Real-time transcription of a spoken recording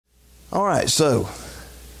All right, so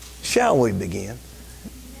shall we begin?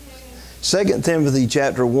 2 Timothy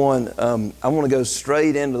chapter 1, I want to go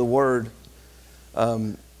straight into the Word.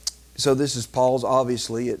 So this is Paul's,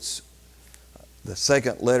 obviously, it's the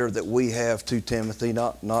second letter that we have to Timothy,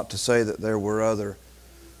 not to say that there were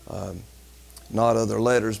not other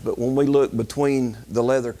letters, but when we look between the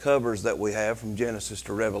leather covers that we have from Genesis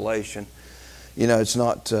to Revelation, you know, it's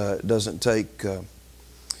not, it doesn't take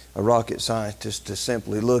a rocket scientist to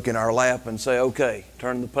simply look in our lap and say, okay,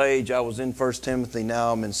 turn the page. I was in 1 Timothy,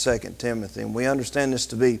 now I'm in 2 Timothy. And we understand this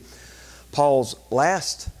to be Paul's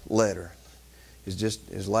last letter. It's just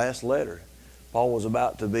his last letter. Paul was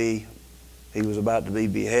about to be,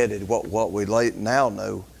 beheaded. What we now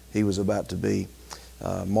know, he was about to be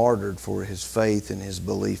martyred for his faith and his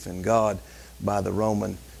belief in God by the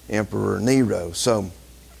Roman Emperor Nero. So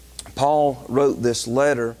Paul wrote this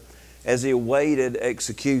letter as he awaited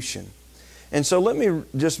execution. And so let me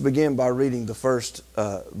just begin by reading the first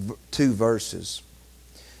two verses.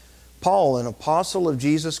 Paul, an apostle of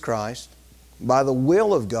Jesus Christ, by the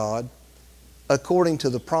will of God, according to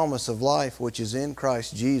the promise of life which is in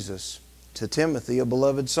Christ Jesus, to Timothy, a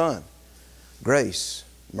beloved son, grace,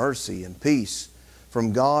 mercy, and peace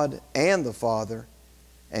from God and the Father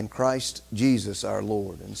and Christ Jesus our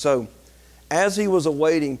Lord. And so, as he was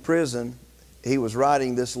awaiting prison, he was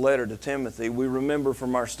writing this letter to Timothy. We remember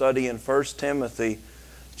from our study in 1 Timothy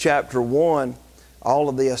chapter 1, all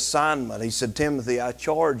of the assignment. He said, Timothy, I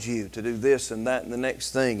charge you to do this and that and the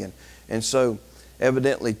next thing. And so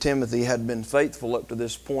evidently Timothy had been faithful up to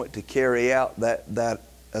this point to carry out that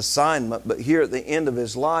assignment. But here at the end of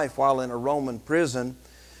his life, while in a Roman prison,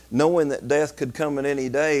 knowing that death could come at any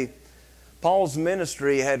day, Paul's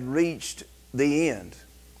ministry had reached the end.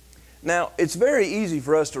 Now, it's very easy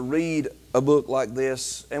for us to read a book like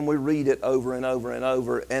this, and we read it over and over and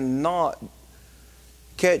over, and not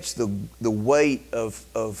catch the weight of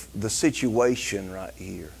the situation right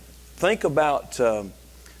here. Think about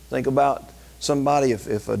somebody,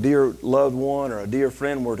 if a dear loved one or a dear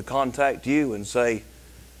friend were to contact you and say,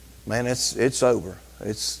 man, it's over.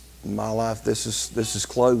 It's my life, this is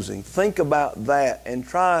closing. Think about that and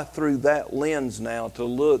try through that lens now to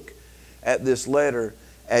look at this letter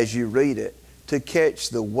as you read it, to catch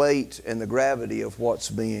the weight and the gravity of what's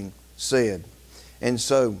being said. And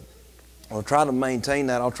so I'll try to maintain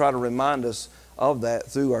that. I'll try to remind us of that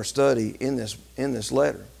through our study in this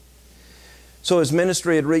letter. So his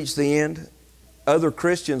ministry had reached the end. Other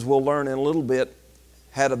Christians, we'll learn in a little bit,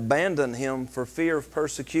 had abandoned him for fear of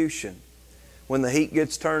persecution. When the heat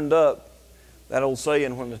gets turned up, that old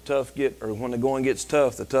saying, when the going gets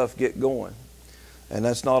tough, the tough get going. And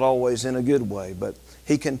that's not always in a good way, but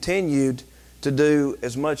he continued to do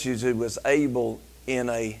as much as he was able in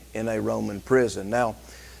a Roman prison. Now,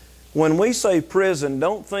 when we say prison,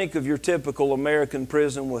 don't think of your typical American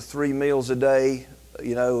prison with 3 meals a day,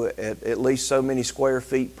 you know, at least so many square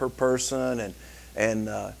feet per person, and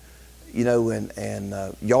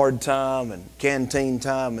yard time and canteen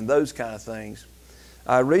time and those kind of things.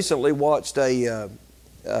 I recently watched a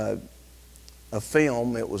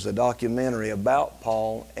film. It was a documentary about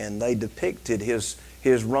Paul, and they depicted his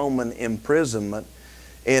Roman imprisonment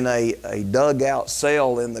in a dugout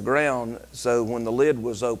cell in the ground. So when the lid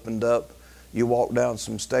was opened up, you walked down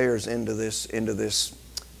some stairs into this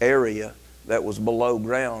area that was below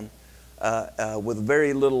ground with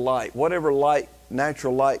very little light. Whatever light,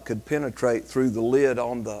 natural light, could penetrate through the lid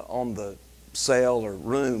on the cell or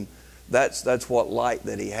room, that's what light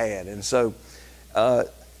that he had. And so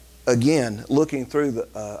again, looking through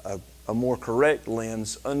a more correct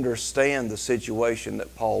lens, understand the situation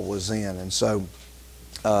that Paul was in. And so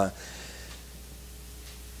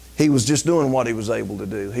he was just doing what he was able to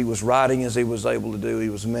do. He was writing as he was able to do. He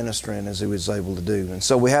was ministering as he was able to do. And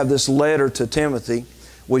so we have this letter to Timothy.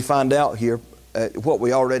 We find out here what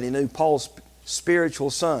we already knew, Paul's spiritual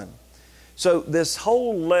son. So this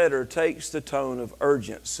whole letter takes the tone of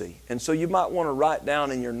urgency. And so you might want to write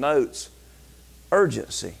down in your notes,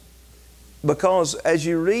 urgency. Because as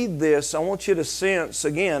you read this, I want you to sense,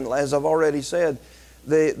 again, as I've already said,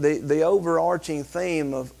 the overarching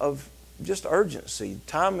theme of just urgency.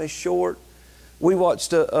 Time is short. We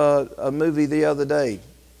watched a movie the other day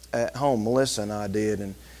at home, Melissa and I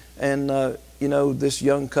did, and you know, this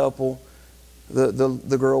young couple,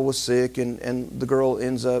 the girl was sick, and the girl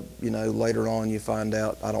ends up, you know, later on you find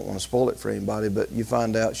out, I don't want to spoil it for anybody, but you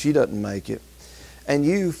find out she doesn't make it. And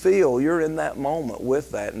you feel you're in that moment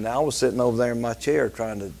with that. And I was sitting over there in my chair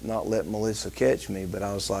trying to not let Melissa catch me, but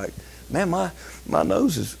I was like, man, my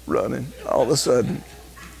nose is running all of a sudden.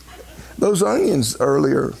 Those onions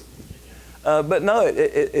earlier, But no,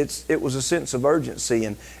 it was a sense of urgency,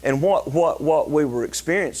 and what we were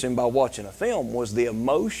experiencing by watching a film was the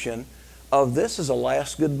emotion of this is a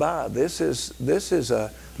last goodbye. There's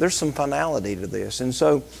some finality to this, and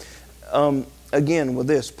so again with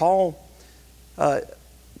this, Paul,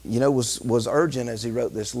 was urgent as he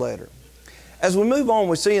wrote this letter. As we move on,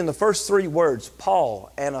 we see in the first three words,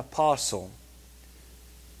 Paul, an apostle.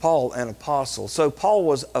 Paul, an apostle. So Paul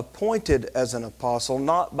was appointed as an apostle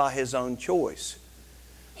not by his own choice,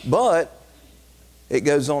 but it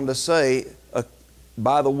goes on to say,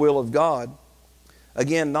 by the will of God.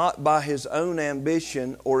 Again, not by his own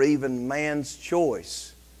ambition or even man's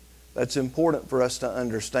choice. That's important for us to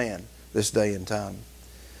understand this day and time.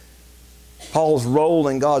 Paul's role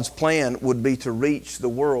in God's plan would be to reach the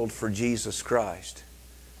world for Jesus Christ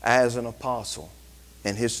as an apostle.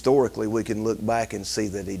 And historically we can look back and see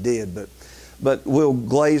that he did, but we'll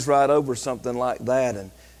glaze right over something like that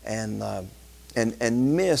and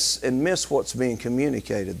miss what's being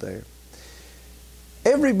communicated there.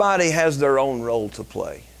 Everybody has their own role to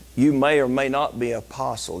play. You may or may not be an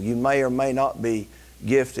apostle. You may or may not be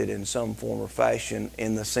gifted in some form or fashion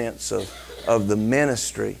in the sense of the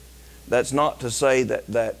ministry. That's not to say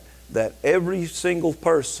that every single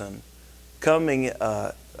person coming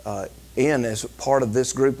in as part of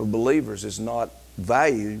this group of believers is not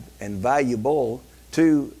valued and valuable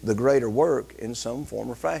to the greater work in some form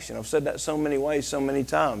or fashion. I've said that so many ways, so many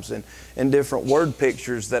times, in different word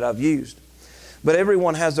pictures that I've used. But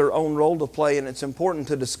everyone has their own role to play, and it's important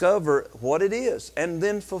to discover what it is and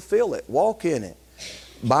then fulfill it, walk in it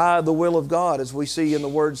by the will of God, as we see in the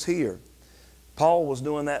words here. Paul was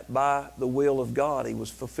doing that by the will of God. He was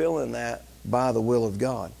fulfilling that by the will of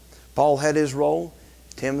God. Paul had his role.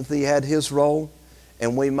 Timothy had his role.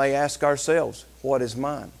 And we may ask ourselves, what is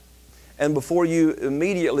mine? And before you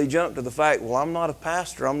immediately jump to the fact, well, I'm not a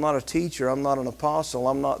pastor, I'm not a teacher, I'm not an apostle,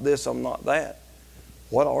 I'm not this, I'm not that.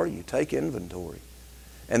 What are you? Take inventory.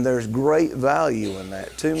 And there's great value in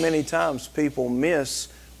that. Too many times people miss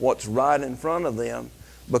what's right in front of them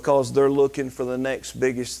because they're looking for the next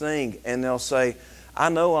biggest thing. And they'll say, I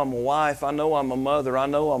know I'm a wife, I know I'm a mother, I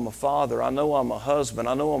know I'm a father, I know I'm a husband,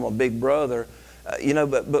 I know I'm a big brother,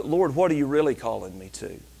 but Lord, what are you really calling me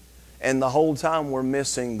to? And the whole time we're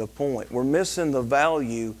missing the point. We're missing the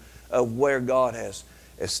value of where God has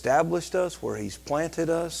established us, where He's planted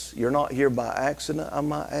us. You're not here by accident, I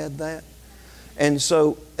might add that. And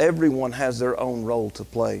so everyone has their own role to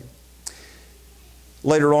play.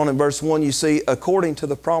 Later on in verse 1 you see, according to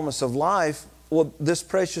the promise of life, well, this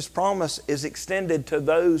precious promise is extended to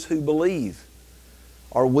those who believe.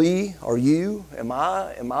 Are we, are you, am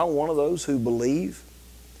I one of those who believe?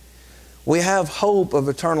 We have hope of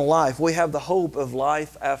eternal life. We have the hope of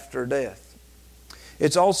life after death.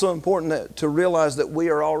 It's also important to realize that we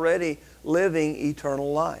are already living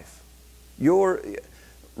eternal life. You were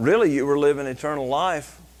living eternal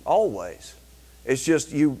life always. It's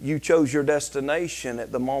just you chose your destination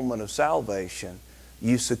at the moment of salvation.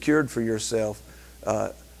 You secured for yourself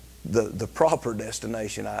the proper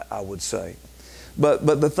destination, I would say. But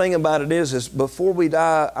the thing about it is before we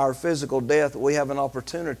die our physical death, we have an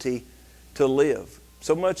opportunity to live.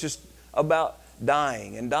 So much is about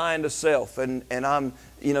dying and dying to self, and I'm,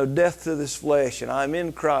 death to this flesh, and I'm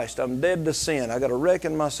in Christ. I'm dead to sin. I got to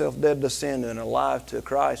reckon myself dead to sin and alive to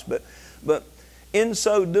Christ. But in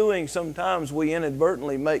so doing, sometimes we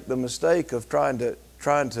inadvertently make the mistake of trying to,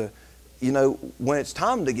 when it's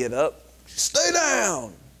time to get up, stay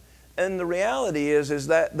down. And the reality is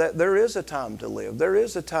that there is a time to live. There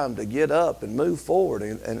is a time to get up and move forward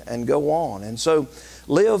and go on. And so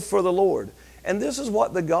live for the Lord. And this is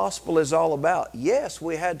what the gospel is all about. Yes,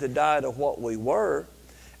 we had to die to what we were,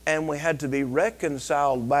 and we had to be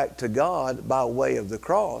reconciled back to God by way of the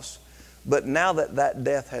cross. But now that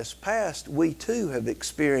death has passed, we too have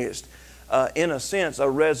experienced, in a sense, a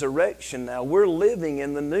resurrection now. We're living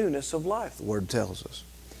in the newness of life, the Word tells us.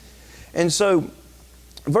 And so,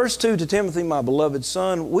 verse 2 to Timothy, my beloved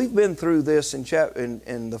son, we've been through this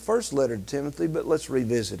in the first letter to Timothy, but let's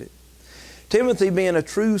revisit it. Timothy being a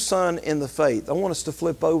true son in the faith. I want us to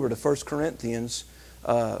flip over to 1 Corinthians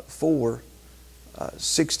 4,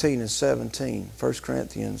 16 and 17. 1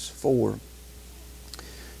 Corinthians 4,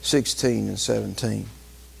 16 and 17.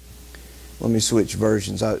 Let me switch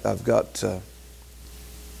versions. I've got...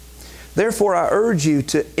 Therefore I urge you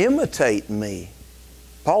to imitate me.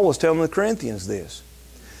 Paul was telling the Corinthians this.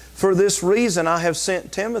 For this reason I have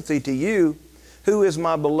sent Timothy to you, who is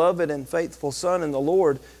my beloved and faithful son in the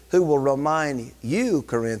Lord, who will remind you,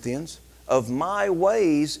 Corinthians, of my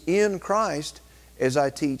ways in Christ as I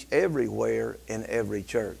teach everywhere in every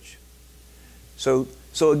church. So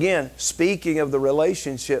So again, speaking of the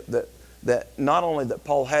relationship that not only that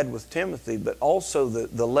Paul had with Timothy, but also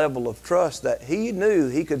the level of trust that he knew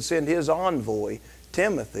he could send his envoy,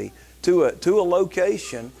 Timothy, to a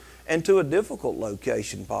location, and to a difficult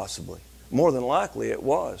location possibly. More than likely it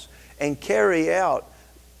was. And carry out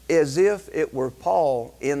as if it were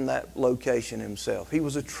Paul in that location himself. He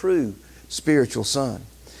was a true spiritual son.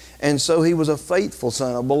 And so he was a faithful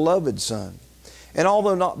son, a beloved son. And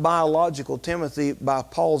although not biological, Timothy, by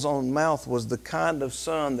Paul's own mouth, was the kind of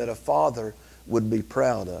son that a father would be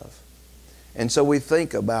proud of. And so we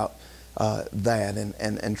think about that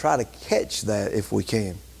and try to catch that if we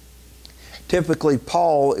can. Typically,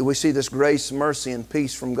 Paul, we see this grace, mercy, and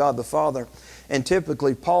peace from God the Father. And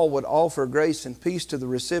typically, Paul would offer grace and peace to the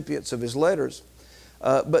recipients of his letters.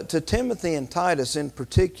 But to Timothy and Titus in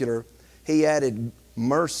particular, he added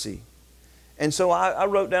mercy. And so I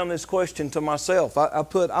wrote down this question to myself.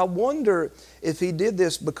 I wonder if he did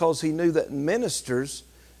this because he knew that ministers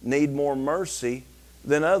need more mercy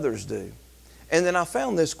than others do. And then I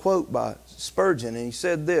found this quote by Spurgeon, and he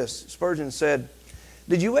said this. Spurgeon said,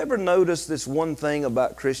 "Did you ever notice this one thing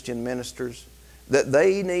about Christian ministers? That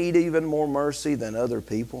they need even more mercy than other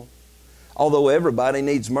people? Although everybody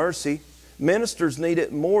needs mercy, ministers need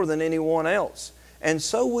it more than anyone else. And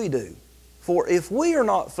so we do. For if we are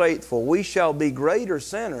not faithful, we shall be greater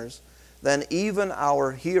sinners than even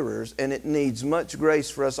our hearers, and it needs much grace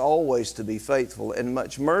for us always to be faithful, and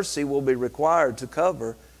much mercy will be required to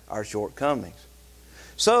cover our shortcomings.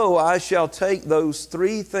 So I shall take those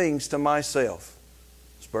three things to myself,"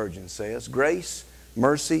 Spurgeon says, "grace,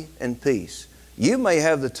 mercy, and peace. You may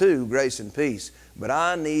have the two, grace and peace, but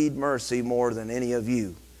I need mercy more than any of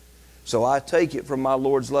you. So I take it from my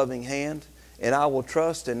Lord's loving hand, and I will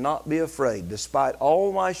trust and not be afraid, despite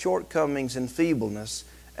all my shortcomings and feebleness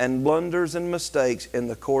and blunders and mistakes in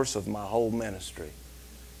the course of my whole ministry."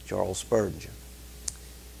 Charles Spurgeon.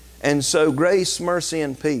 And so grace, mercy,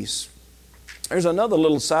 and peace. There's another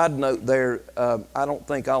little side note there. I don't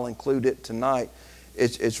think I'll include it tonight.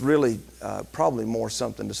 It's really probably more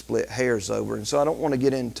something to split hairs over. And so I don't want to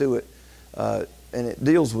get into it. And it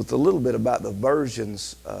deals with a little bit about the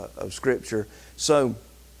versions of Scripture. So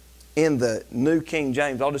in the New King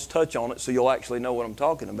James, I'll just touch on it so you'll actually know what I'm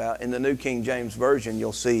talking about. In the New King James Version,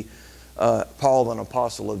 you'll see Paul, an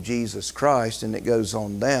apostle of Jesus Christ, and it goes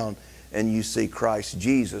on down, and you see Christ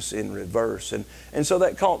Jesus in reverse. And so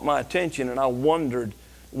that caught my attention, and I wondered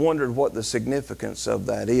what the significance of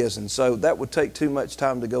that is. And so that would take too much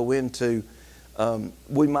time to go into.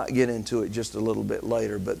 We might get into it just a little bit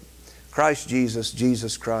later, but Christ Jesus,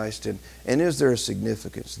 Jesus Christ, and is there a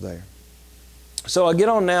significance there? So I get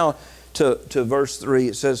on now to verse 3.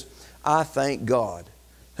 It says, "I thank God,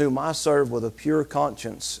 whom I serve with a pure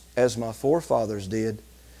conscience, as my forefathers did,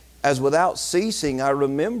 as without ceasing I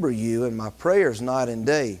remember you in my prayers night and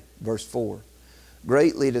day." Verse 4,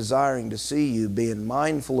 "Greatly desiring to see you, being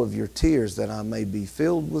mindful of your tears, that I may be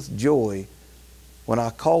filled with joy when I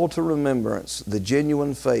call to remembrance the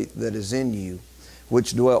genuine faith that is in you,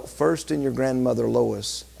 which dwelt first in your grandmother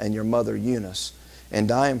Lois and your mother Eunice,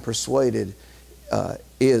 and I am persuaded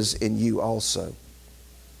is in you also."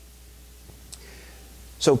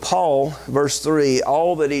 So Paul, verse 3,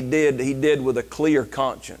 all that he did with a clear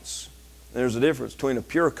conscience. There's a difference between a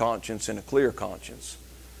pure conscience and a clear conscience.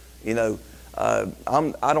 You know, I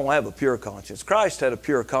don't have a pure conscience. Christ had a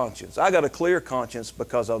pure conscience. I got a clear conscience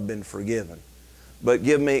because I've been forgiven. But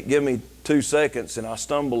give me 2 seconds and I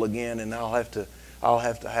stumble again, and I'll have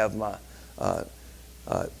to have my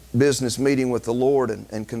business meeting with the Lord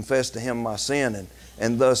and confess to Him my sin,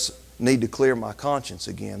 and thus need to clear my conscience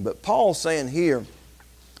again. But Paul's saying here,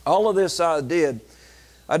 all of this I did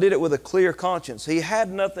it with a clear conscience. He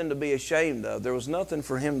had nothing to be ashamed of. There was nothing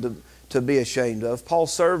for him to be ashamed of. Paul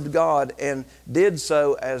served God and did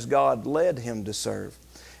so as God led him to serve.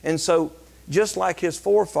 And so, just like his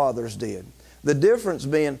forefathers did, the difference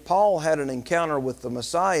being Paul had an encounter with the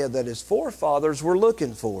Messiah that his forefathers were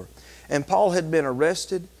looking for. And Paul had been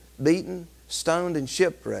arrested, beaten, stoned, and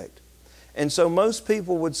shipwrecked. And so most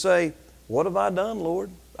people would say, "What have I done,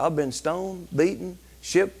 Lord? I've been stoned, beaten,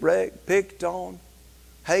 shipwrecked, picked on,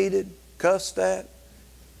 hated, cussed at."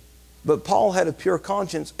 But Paul had a pure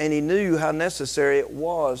conscience, and he knew how necessary it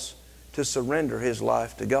was to surrender his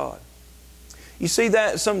life to God. You see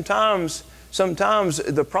that sometimes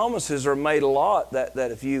the promises are made a lot that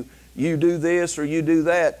if you do this or you do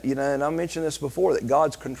that, you know, and I mentioned this before, that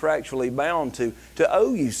God's contractually bound to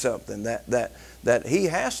owe you something, that He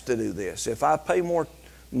has to do this. If I pay more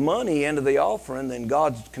money into the offering, then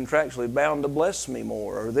God's contractually bound to bless me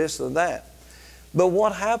more, or this or that. But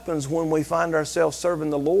what happens when we find ourselves serving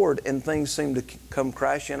the Lord and things seem to come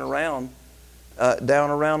crashing down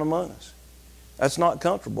around among us? That's not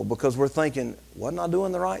comfortable, because we're thinking, wasn't I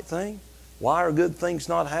doing the right thing? Why are good things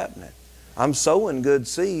not happening? I'm sowing good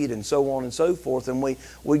seed, and so on and so forth. And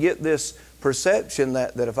we get this perception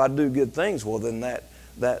that if I do good things, well, then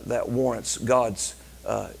that warrants God's,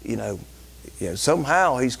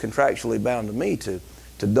 somehow He's contractually bound to me to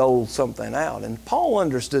dole something out. And Paul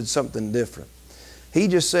understood something different. He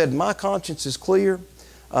just said, my conscience is clear.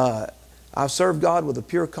 I've served God with a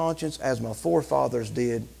pure conscience as my forefathers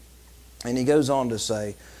did. And he goes on to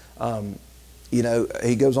say,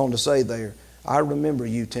 there, I remember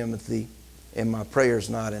you, Timothy, in my prayers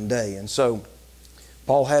night and day. And so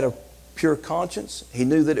Paul had a pure conscience. He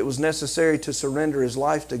knew that it was necessary to surrender his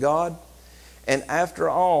life to God. And after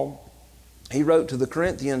all, he wrote to the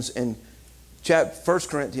Corinthians in 1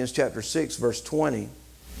 Corinthians chapter 6, verse 20.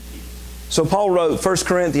 So Paul wrote 1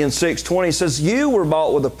 Corinthians 6:20. He says, you were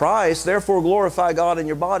bought with a price, therefore glorify God in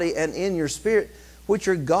your body and in your spirit, which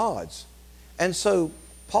are God's. And so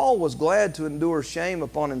Paul was glad to endure shame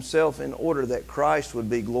upon himself in order that Christ would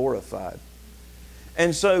be glorified.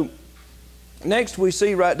 And so next we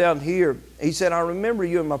see right down here, he said, I remember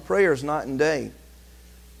you in my prayers night and day.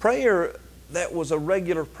 Prayer, that was a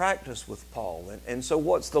regular practice with Paul. And so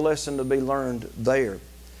what's the lesson to be learned there?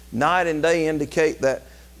 Night and day indicate that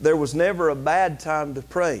there was never a bad time to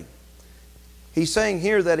pray. He's saying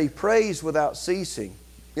here that he prays without ceasing.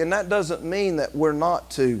 And that doesn't mean that we're not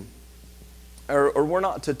to, or we're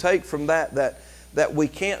not to take from that we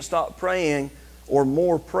can't stop praying, or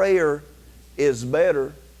more prayer is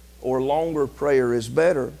better, or longer prayer is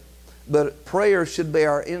better. But prayer should be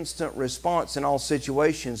our instant response in all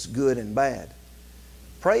situations, good and bad.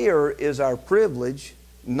 Prayer is our privilege,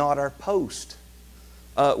 not our post.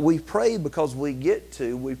 We pray because we get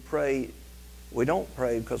to. We don't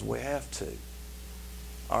pray because we have to.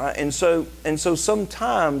 All right, and so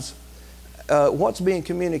sometimes what's being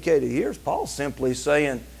communicated here is Paul simply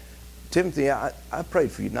saying, Timothy, I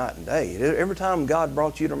prayed for you night and day. Every time God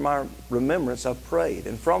brought you to my remembrance, I prayed.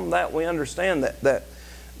 And from that we understand that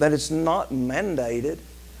it's not mandated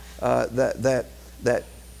that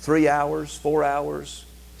 3 hours, 4 hours,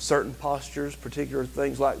 certain postures, particular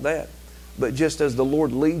things like that. But just as the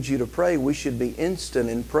Lord leads you to pray, we should be instant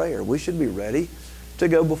in prayer. We should be ready to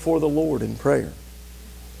go before the Lord in prayer.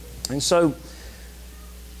 And so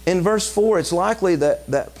in verse 4, it's likely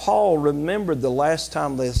that Paul remembered the last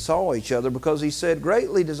time they saw each other, because he said,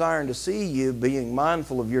 greatly desiring to see you, being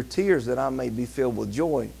mindful of your tears, that I may be filled with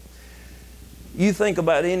joy. You think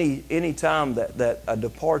about any time that a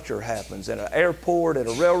departure happens, at an airport, at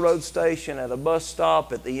a railroad station, at a bus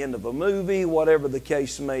stop, at the end of a movie, whatever the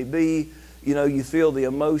case may be, you feel the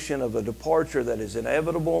emotion of a departure that is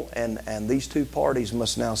inevitable, and these two parties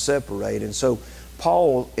must now separate. And so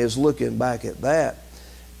Paul is looking back at that,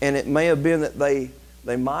 and it may have been that they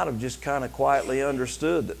might have just kind of quietly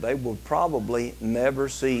understood that they would probably never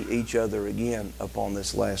see each other again upon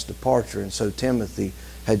this last departure. And so Timothy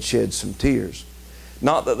had shed some tears.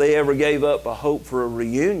 Not that they ever gave up a hope for a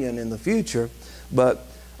reunion in the future, but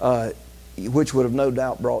which would have no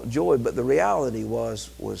doubt brought joy. But the reality was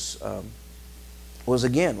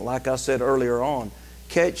again, like I said earlier on,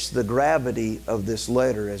 catch the gravity of this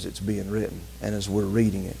letter as it's being written and as we're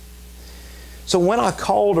reading it. So when I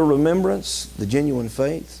call to remembrance the genuine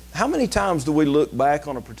faith, how many times do we look back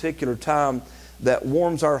on a particular time that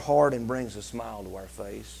warms our heart and brings a smile to our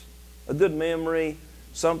face? A good memory,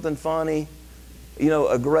 something funny,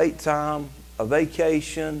 a great time, a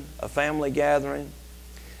vacation, a family gathering.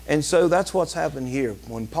 And so that's what's happened here.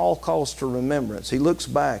 When Paul calls to remembrance, he looks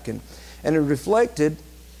back and he reflected,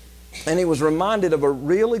 and he was reminded of a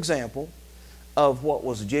real example of what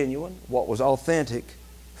was genuine, what was authentic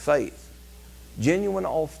faith. Genuine,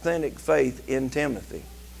 authentic faith in Timothy.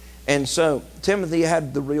 And so Timothy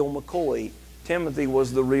had the real McCoy. Timothy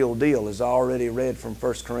was the real deal, as I already read from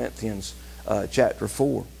 1 Corinthians chapter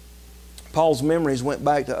 4. Paul's memories went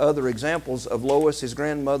back to other examples of Lois, his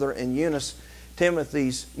grandmother, and Eunice,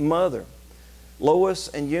 Timothy's mother. Lois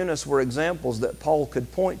and Eunice were examples that Paul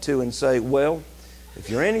could point to and say, well, if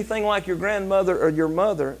you're anything like your grandmother or your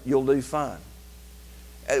mother, you'll do fine.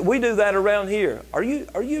 We do that around here. Are you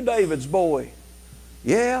David's boy?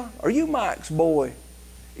 Yeah. Are you Mike's boy?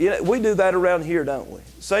 We do that around here, don't we?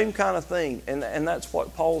 Same kind of thing. And that's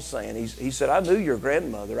what Paul's saying. He said, I knew your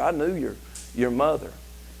grandmother. I knew your mother.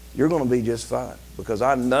 You're going to be just fine, because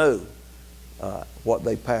I know what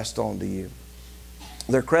they passed on to you.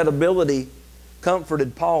 Their credibility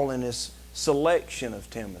comforted Paul in his selection of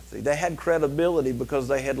Timothy. They had credibility because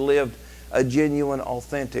they had lived a genuine,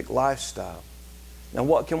 authentic lifestyle. Now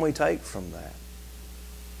what can we take from that?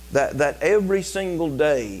 That every single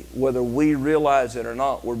day, whether we realize it or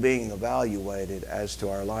not, we're being evaluated as to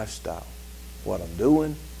our lifestyle. What I'm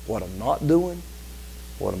doing, what I'm not doing,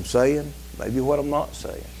 what I'm saying, maybe what I'm not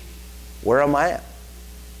saying, where I'm at.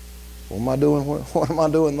 What am I doing? What am I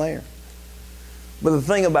doing there? But the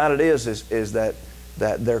thing about it is that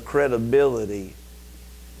their credibility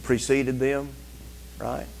preceded them,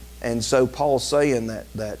 right? And so Paul's saying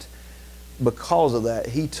that because of that,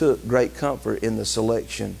 he took great comfort in the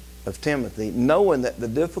selection of Timothy, knowing that the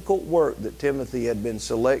difficult work that Timothy had been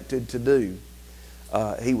selected to do,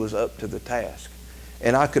 he was up to the task.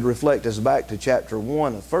 And I could reflect us back to chapter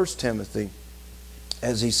 1 of 1 Timothy,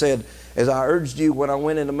 as he said, as I urged you when I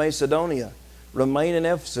went into Macedonia, remain in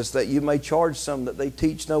Ephesus, that you may charge some that they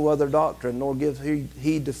teach no other doctrine, nor give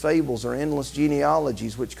heed to fables or endless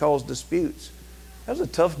genealogies which cause disputes. That was a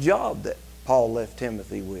tough job that Paul left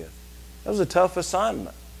Timothy with. That was a tough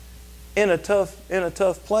assignment in a tough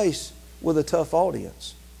place with a tough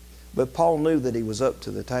audience. But Paul knew that he was up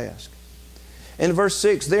to the task. In verse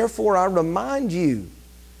 6, therefore I remind you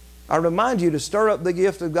to stir up the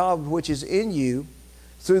gift of God which is in you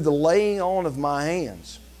through the laying on of my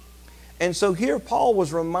hands. And so here Paul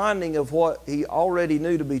was reminding of what he already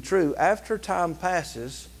knew to be true. After time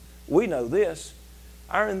passes, we know this,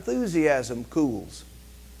 our enthusiasm cools.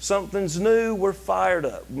 Something's new, we're fired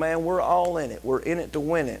up. Man, we're all in it. We're in it to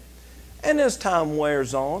win it. And as time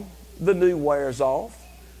wears on, the new wears off.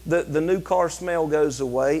 The new car smell goes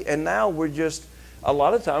away. And now we're just, a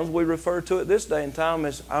lot of times we refer to it this day and time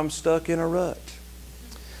as, I'm stuck in a rut.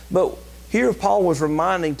 But here Paul was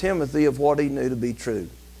reminding Timothy of what he knew to be true.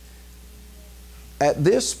 At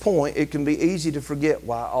this point, it can be easy to forget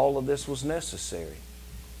why all of this was necessary.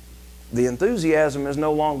 The enthusiasm is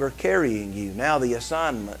no longer carrying you. Now the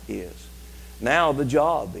assignment is. Now the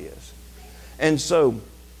job is. And so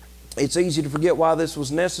it's easy to forget why this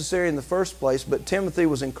was necessary in the first place, but Timothy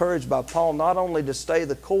was encouraged by Paul not only to stay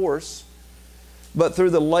the course, but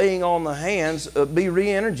through the laying on the hands, be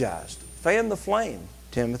re-energized. Fan the flame,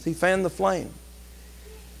 Timothy, fan the flame.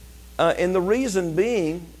 And the reason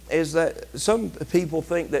being is that some people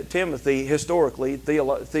think that Timothy, historically,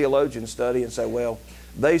 theologians study and say, well,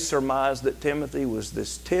 they surmise that Timothy was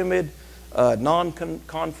this timid,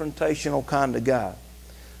 non-confrontational kind of guy.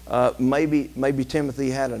 Maybe Timothy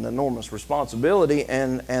had an enormous responsibility,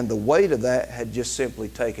 and the weight of that had just simply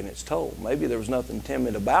taken its toll. Maybe there was nothing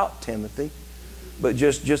timid about Timothy, but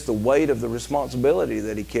just the weight of the responsibility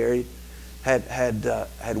that he carried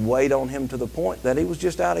had weighed on him to the point that he was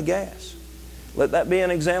just out of gas. Let that be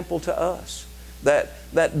an example to us.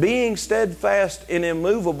 That being steadfast and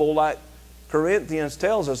immovable, like Corinthians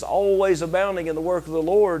tells us, always abounding in the work of the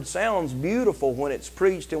Lord, sounds beautiful when it's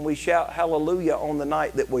preached and we shout hallelujah on the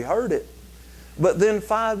night that we heard it. But then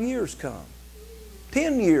 5 years come,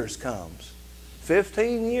 10 years comes,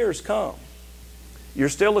 15 years come. You're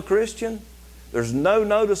still a Christian. There's no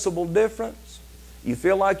noticeable difference. You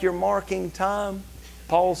feel like you're marking time.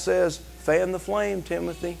 Paul says, fan the flame,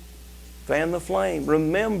 Timothy. Fan the flame.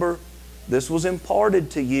 Remember, this was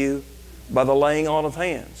imparted to you by the laying on of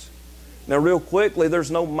hands. Now, real quickly,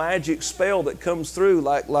 there's no magic spell that comes through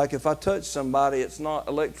like if I touch somebody, it's not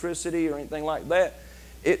electricity or anything like that.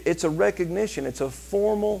 It's a recognition. It's a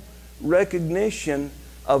formal recognition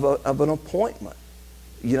of an appointment.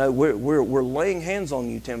 You know, we're laying hands on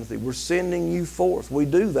you, Timothy. We're sending you forth. We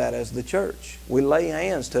do that as the church. We lay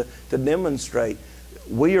hands to demonstrate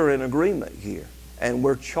we are in agreement here, and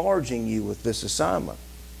we're charging you with this assignment.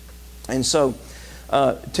 And so,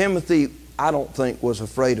 Timothy, I don't think, was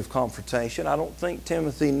afraid of confrontation. I don't think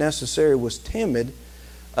Timothy necessarily was timid.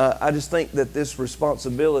 I just think that this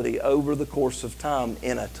responsibility over the course of time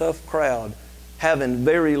in a tough crowd, having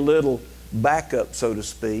very little backup, so to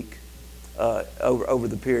speak, over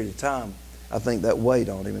the period of time, I think that weighed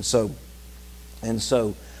on him. And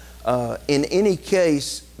so, in any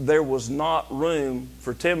case, there was not room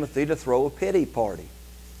for Timothy to throw a pity party.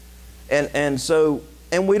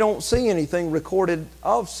 And we don't see anything recorded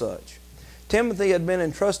of such. Timothy had been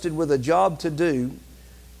entrusted with a job to do.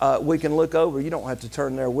 We can look over. You don't have to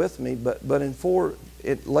turn there with me, but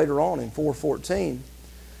later on in 4:14,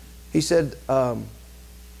 he said,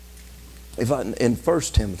 in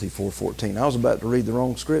 1 Timothy 4:14, I was about to read the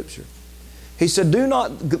wrong scripture. He said, do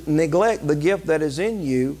not neglect the gift that is in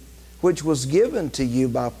you, which was given to you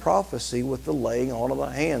by prophecy with the laying on of the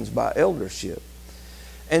hands by eldership.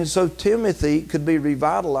 And so Timothy could be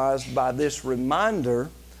revitalized by this reminder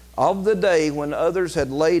of the day when others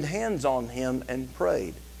had laid hands on him and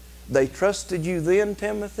prayed. They trusted you then,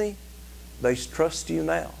 Timothy. They trust you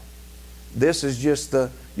now. This is just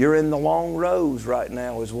you're in the long rows right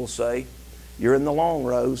now, as we'll say. You're in the long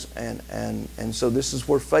rows, and so this is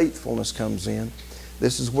where faithfulness comes in.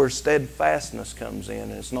 This is where steadfastness comes in,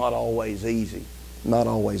 and it's not always easy. Not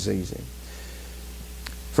always easy.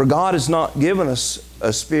 For God has not given us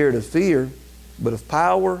a spirit of fear, but of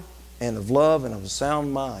power and of love and of a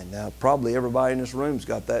sound mind. Now, probably everybody in this room's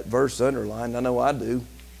got that verse underlined. I know I do,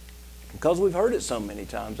 because we've heard it so many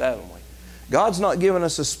times, haven't we? God's not given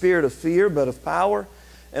us a spirit of fear, but of power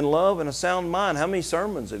and love and a sound mind. How many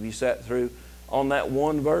sermons have you sat through on that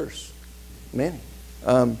one verse? Many.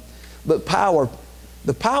 But power,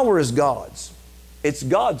 the power is God's. It's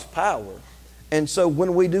God's power. And so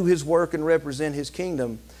when we do His work and represent His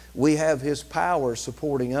kingdom, we have His power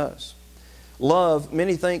supporting us. Love,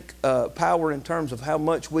 many think power in terms of how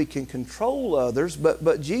much we can control others,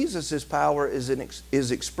 but Jesus' power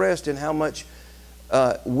is expressed in how much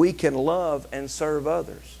we can love and serve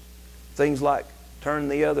others. Things like turn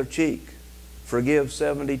the other cheek, forgive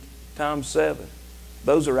 70 times 7.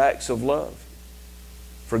 Those are acts of love.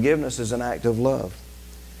 Forgiveness is an act of love.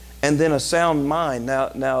 And then a sound mind.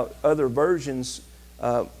 Now other versions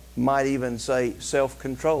might even say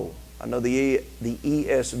self-control. I know the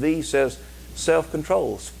ESV says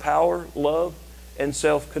self-control. It's power, love, and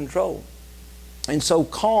self-control. And so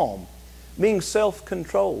calm, being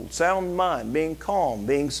self-controlled. Sound mind, being calm,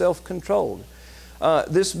 being self-controlled.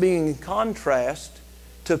 This being in contrast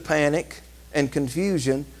to panic and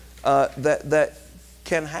confusion that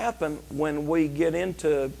can happen when we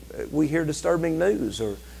hear disturbing news,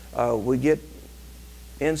 or we get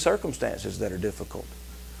in circumstances that are difficult.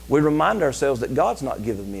 We remind ourselves that God's not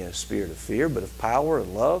given me a spirit of fear, but of power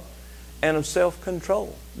and love and of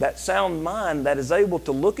self-control. That sound mind that is able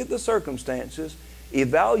to look at the circumstances,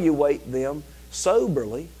 evaluate them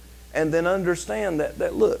soberly, and then understand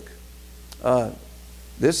that look,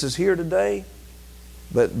 this is here today,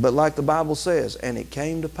 but like the Bible says, and it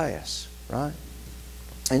came to pass, right?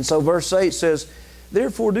 And so verse 8 says,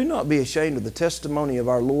 therefore do not be ashamed of the testimony of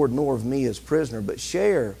our Lord, nor of me as prisoner, but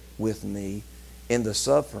share with me in the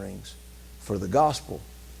sufferings for the gospel,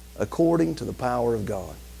 according to the power of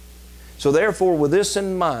God. So therefore, with this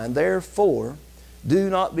in mind, therefore, do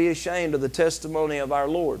not be ashamed of the testimony of our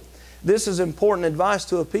Lord. This is important advice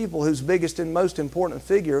to a people whose biggest and most important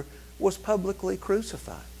figure was publicly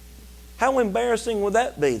crucified. How embarrassing would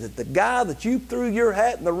that be, that the guy that you threw your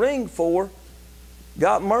hat in the ring for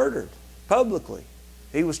got murdered publicly?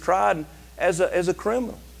 He was tried as a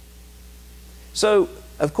criminal. So,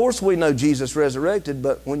 of course we know Jesus resurrected,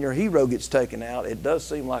 but when your hero gets taken out, it does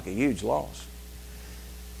seem like a huge loss.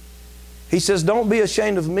 He says, don't be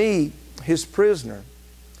ashamed of me, His prisoner.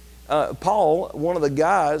 Paul, one of the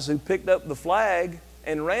guys who picked up the flag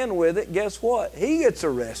and ran with it, guess what? He gets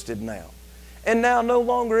arrested now. And now no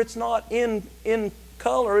longer, it's not in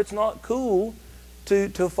color, it's not cool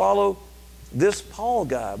to follow this Paul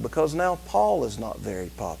guy, because now Paul is not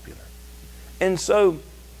very popular. And so,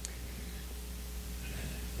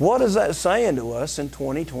 what is that saying to us in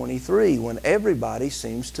 2023 when everybody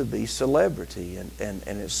seems to be celebrity? And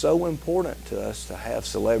it's so important to us to have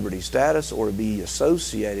celebrity status or be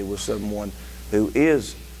associated with someone who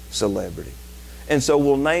is celebrity. And so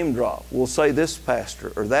we'll name drop. We'll say this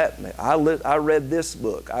pastor or that man. I read this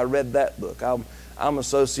book. I read that book. I'm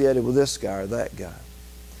associated with this guy or that guy.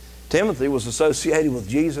 Timothy was associated with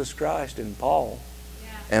Jesus Christ and Paul.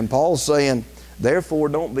 Yeah. And Paul's saying, therefore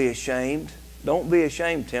don't be ashamed. Don't be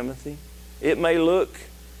ashamed, Timothy. It may look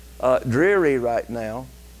dreary right now,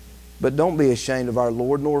 but don't be ashamed of our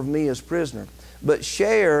Lord, nor of me as prisoner, but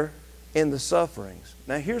share in the sufferings.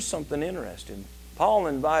 Now here's something interesting. Paul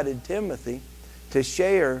invited Timothy to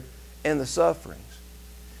share in the sufferings.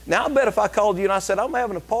 Now I bet if I called you and I said, I'm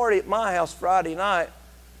having a party at my house Friday night,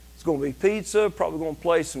 it's going to be pizza, probably going to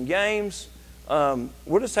play some games.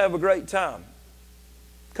 We'll just have a great time.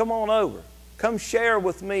 Come on over. Come share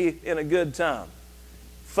with me in a good time.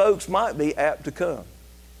 Folks might be apt to come.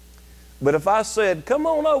 But if I said, come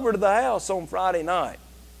on over to the house on Friday night,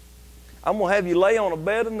 I'm going to have you lay on a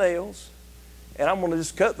bed of nails, and I'm going to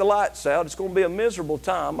just cut the lights out. It's going to be a miserable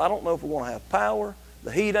time. I don't know if we're going to have power.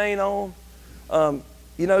 The heat ain't on.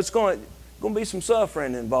 It's going to be some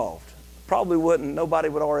suffering involved. Probably nobody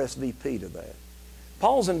would RSVP to that.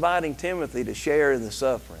 Paul's inviting Timothy to share in the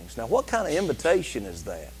sufferings. Now, what kind of invitation is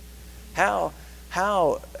that?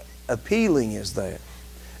 How appealing is that?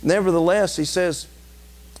 Nevertheless, he says,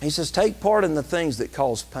 take part in the things that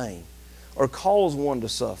cause pain or cause one to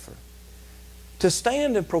suffer. To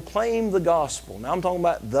stand and proclaim the gospel. Now I'm talking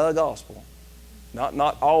about the gospel,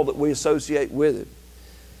 not all that we associate with it.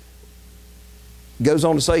 Goes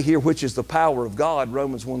on to say here, which is the power of God,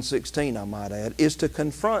 Romans 1:16, I might add, is to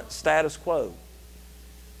confront status quo.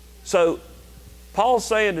 So Paul's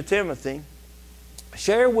saying to Timothy,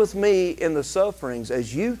 share with me in the sufferings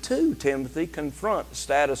as you too, Timothy, confront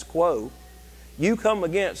status quo. You come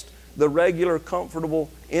against the regular,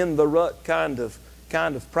 comfortable, in the rut kind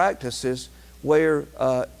of practices where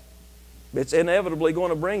it's inevitably going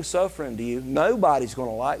to bring suffering to you. Nobody's going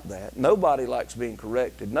to like that. Nobody likes being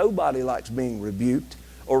corrected. Nobody likes being rebuked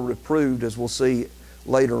or reproved, as we'll see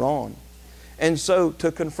later on. And so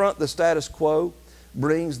to confront the status quo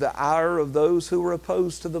brings the ire of those who are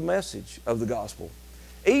opposed to the message of the gospel,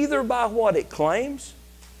 either by what it claims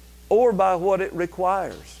or by what it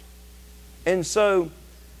requires. And so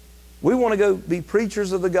we want to go be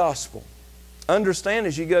preachers of the gospel. Understand,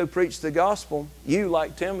 as you go preach the gospel, you,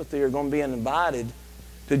 like Timothy, are going to be invited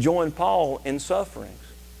to join Paul in sufferings,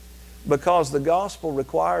 because the gospel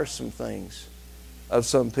requires some things of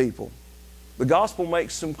some people. The gospel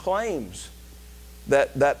makes some claims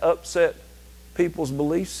that upset people's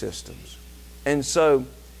belief systems. And so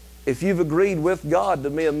if you've agreed with God to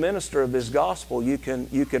be a minister of His gospel, you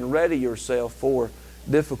can ready yourself for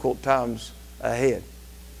difficult times ahead.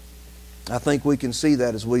 I think we can see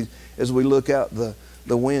that as we look out the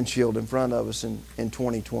windshield in front of us in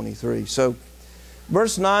 2023. So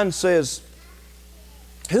verse 9 says,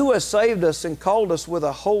 who has saved us and called us with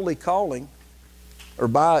a holy calling,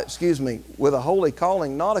 with a holy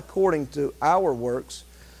calling, not according to our works,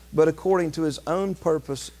 but according to His own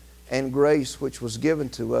purpose and grace, which was given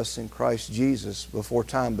to us in Christ Jesus before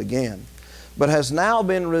time began, but has now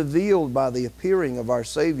been revealed by the appearing of our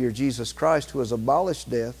Savior Jesus Christ, who has abolished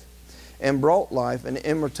death and brought life and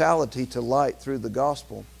immortality to light through the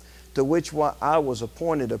gospel, to which I was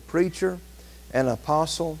appointed a preacher, an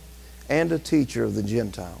apostle, and a teacher of the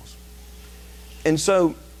Gentiles. And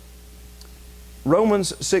so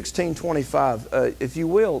Romans 16:25, if you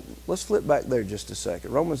will, let's flip back there just a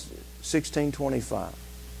second. Romans 16:25.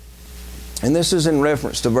 And this is in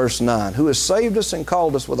reference to verse 9. Who has saved us and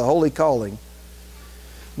called us with a holy calling,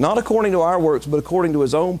 not according to our works, but according to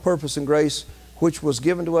His own purpose and grace, which was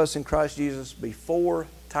given to us in Christ Jesus before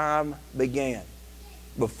time began.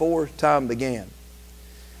 Before time began.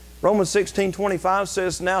 Romans 16:25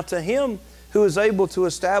 says, now to Him who is able to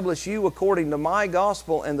establish you according to my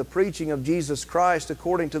gospel and the preaching of Jesus Christ,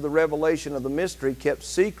 according to the revelation of the mystery kept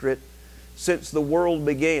secret since the world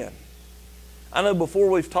began. I know before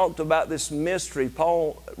we've talked about this mystery,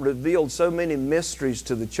 Paul revealed so many mysteries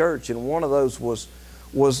to the church, and one of those was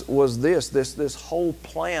this whole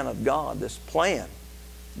plan of God, this plan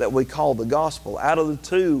that we call the gospel. Out of the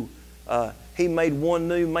two, He made one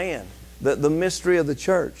new man, the mystery of the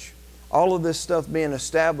church. All of this stuff being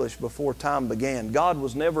established before time began. God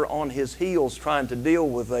was never on His heels trying to deal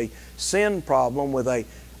with a sin problem, with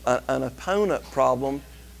an opponent problem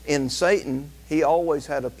in Satan. He always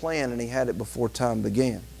had a plan, and He had it before time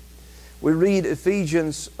began. We read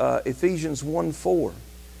Ephesians 1:4.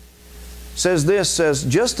 Says,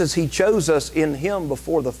 just as He chose us in Him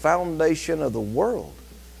before the foundation of the world,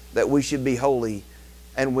 that we should be holy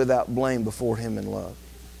and without blame before Him in love.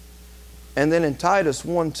 And then in Titus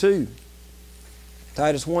 1:2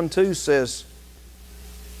 says,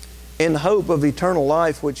 in hope of eternal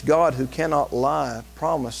life, which God, who cannot lie,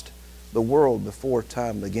 promised the world before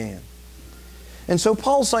time began. And so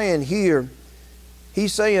Paul's saying here,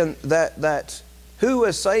 he's saying that who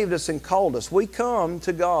has saved us and called us? We come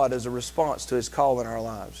to God as a response to His call in our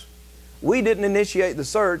lives. We didn't initiate the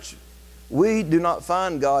search. We do not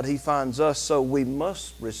find God, He finds us, so we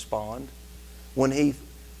must respond when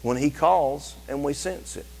He calls and we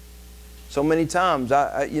sense it. So many times,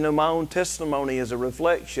 my own testimony is a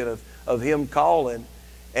reflection of Him calling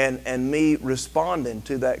and me responding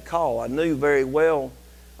to that call. I knew very well,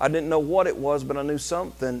 I didn't know what it was, but I knew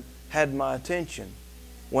something had my attention.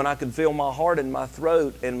 When I could feel my heart in my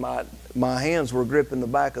throat and my hands were gripping the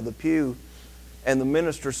back of the pew, and the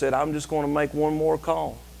minister said, I'm just going to make one more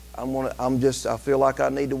call. I feel like I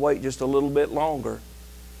need to wait just a little bit longer.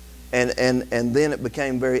 And then it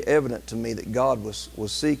became very evident to me that God was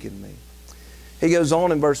seeking me. He goes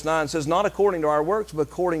on in verse 9 and says, not according to our works, but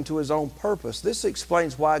according to His own purpose. This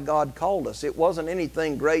explains why God called us. It wasn't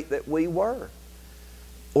anything great that we were,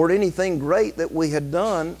 or anything great that we had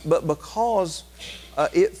done, but because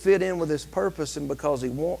it fit in with His purpose and because He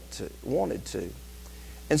wanted to.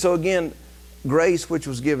 And so again, grace which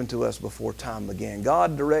was given to us before time began.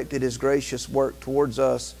 God directed His gracious work towards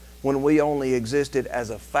us when we only existed as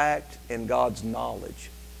a fact in God's knowledge.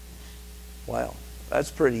 Wow, that's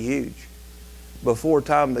pretty huge. Before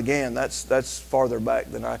time began, that's farther back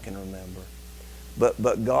than I can remember.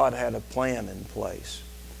 but God had a plan in place.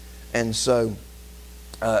 And so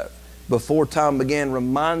before time began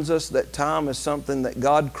reminds us that time is something that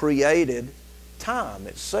God created. Time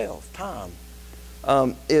itself, time,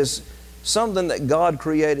 is something that God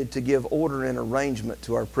created to give order and arrangement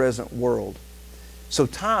to our present world. So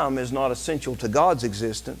time is not essential to God's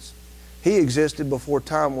existence. He existed before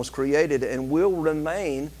time was created and will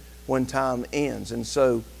remain when time ends. And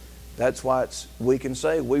so that's why we can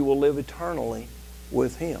say we will live eternally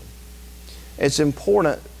with Him. It's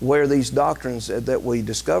important where these doctrines, that we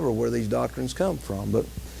discover where these doctrines come from. But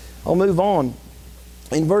I'll move on.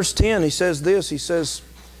 In verse 10, he says this. He says,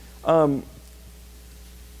 I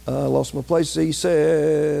lost my place. He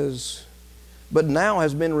says, but now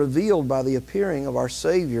has been revealed by the appearing of our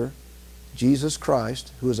Savior, Jesus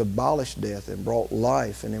Christ, who has abolished death and brought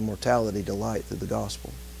life and immortality to light through the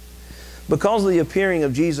gospel. Because of the appearing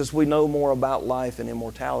of Jesus, we know more about life and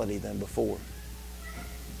immortality than before.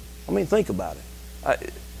 I mean, think about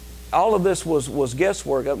it. All of this was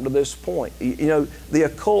guesswork up to this point. You know, the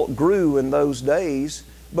occult grew in those days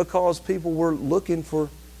because people were looking for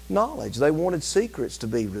knowledge. They wanted secrets to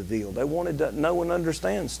be revealed. They wanted to know and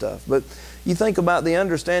understand stuff. But you think about the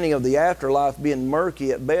understanding of the afterlife being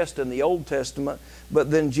murky at best in the Old Testament,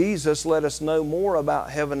 but then Jesus let us know more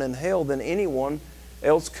about heaven and hell than anyone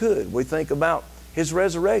else could. We think about His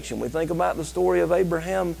resurrection. We think about the story of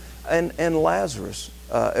Abraham and Lazarus,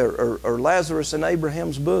 or Lazarus in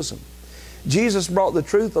Abraham's bosom. Jesus brought the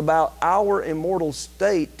truth about our immortal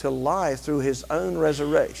state to life through His own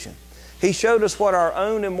resurrection. He showed us what our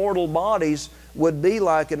own immortal bodies would be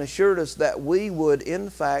like and assured us that we would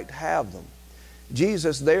in fact have them.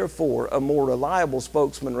 Jesus, therefore, a more reliable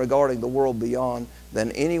spokesman regarding the world beyond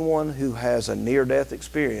than anyone who has a near-death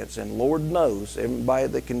experience. And Lord knows, everybody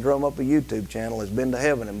that can drum up a YouTube channel has been to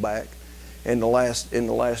heaven and back in the last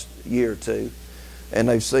year or two. And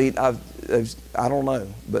they've seen, I don't know,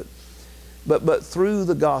 but through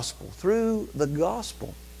the gospel,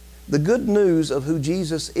 the good news of who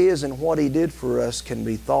Jesus is and what He did for us can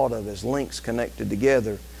be thought of as links connected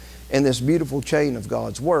together in this beautiful chain of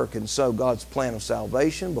God's work. And so God's plan of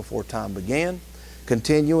salvation before time began,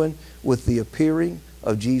 continuing with the appearing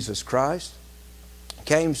of Jesus Christ,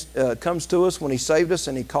 comes to us when He saved us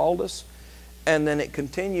and He called us, and then it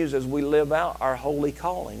continues as we live out our holy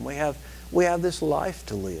calling. We have this life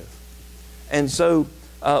to live. And so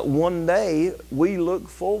one day we look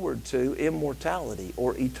forward to immortality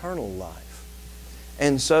or eternal life.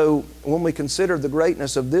 And so when we consider the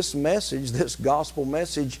greatness of this message, this gospel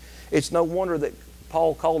message, it's no wonder that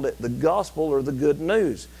Paul called it the gospel or the good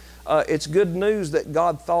news. It's good news that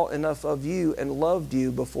God thought enough of you and loved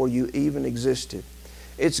you before you even existed.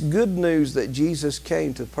 It's good news that Jesus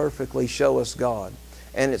came to perfectly show us God.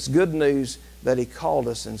 And it's good news that He called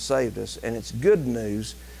us and saved us. And it's good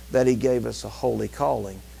news that He gave us a holy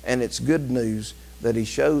calling. And it's good news that He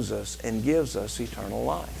shows us and gives us eternal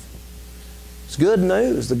life. It's good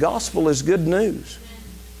news. The gospel is good news.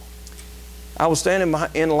 I was standing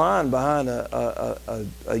in line behind a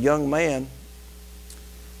young man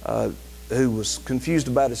who was confused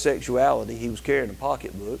about his sexuality. He was carrying a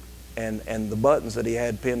pocketbook, and the buttons that he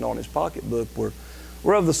had pinned on his pocketbook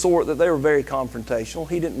were of the sort that they were very confrontational.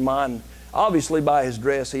 He didn't mind, obviously by his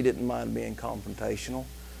dress, he didn't mind being confrontational.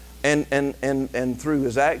 And through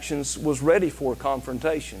his actions was ready for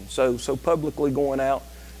confrontation. So publicly going out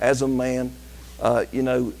as a man,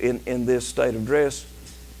 in this state of dress,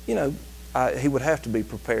 he would have to be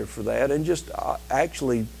prepared for that and just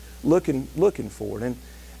actually looking for it.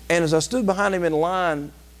 And as I stood behind him in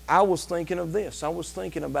line, I was thinking of this. I was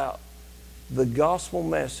thinking about the gospel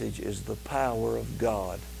message is the power of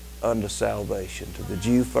God unto salvation, to the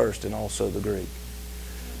Jew first and also the Greek.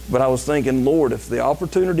 But I was thinking, Lord, if the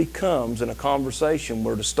opportunity comes and a conversation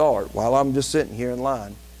were to start while I'm just sitting here in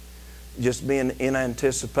line, just being in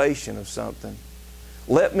anticipation of something,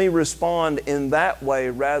 let me respond in that way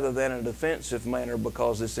rather than a defensive manner,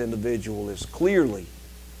 because this individual is clearly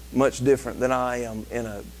much different than I am in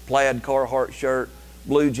a plaid Carhartt shirt,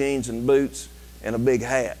 blue jeans and boots, and a big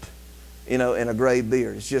hat, and a gray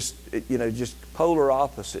beard. It's just, just polar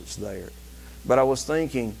opposites there. But I was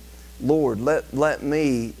thinking, Lord, let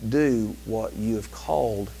me do what you have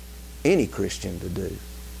called any Christian to do.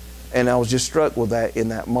 And I was just struck with that in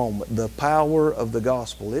that moment. The power of the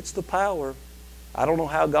gospel. It's the power. I don't know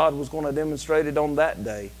how God was going to demonstrate it on that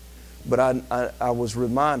day, but I was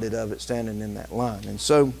reminded of it standing in that line. And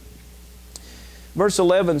so, verse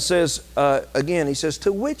 11 says, again, he says,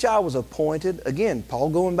 to which I was appointed. Again, Paul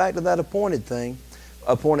going back to that appointed thing.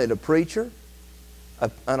 Appointed a preacher,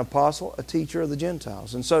 an apostle, a teacher of the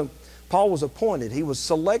Gentiles. And so, Paul was appointed. He was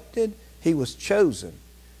selected he was chosen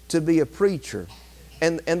to be a preacher.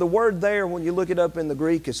 And the word there, when you look it up in the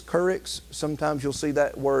Greek, is kurix. Sometimes you'll see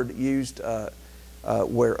that word used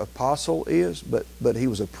where apostle is, but he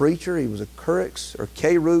was a preacher. He was a kurix, or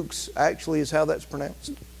kerux actually is how that's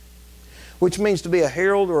pronounced, which means to be a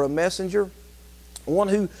herald or a messenger, one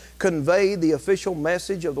who conveyed the official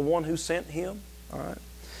message of the one who sent him. All right,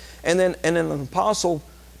 and then an apostle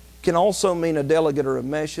can also mean a delegate or a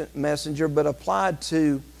messenger, but applied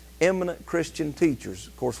to eminent Christian teachers.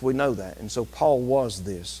 Of course, we know that. And so Paul was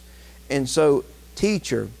this. And so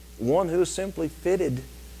teacher, one who is simply fitted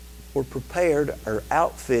or prepared or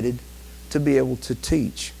outfitted to be able to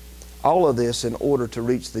teach. All of this in order to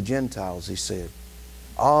reach the Gentiles, he said.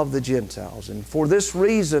 Of the Gentiles. And for this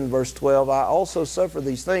reason, verse 12, I also suffer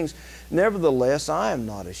these things. Nevertheless, I am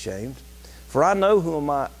not ashamed. For I know whom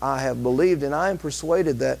I have believed, and I am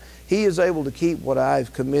persuaded that he is able to keep what I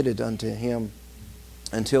have committed unto him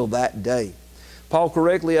until that day. Paul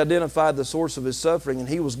correctly identified the source of his suffering, and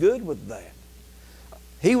he was good with that.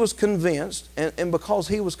 He was convinced, and because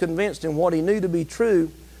he was convinced in what he knew to be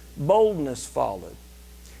true, boldness followed.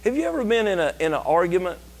 Have you ever been in an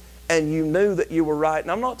argument and you knew that you were right?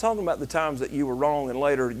 And I'm not talking about the times that you were wrong and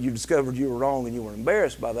later you discovered you were wrong and you were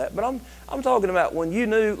embarrassed by that, but I'm talking about when you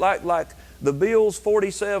knew, like the Bills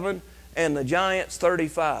 47 and the Giants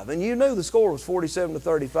 35. And you knew the score was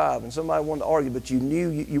 47-35 and somebody wanted to argue, but you knew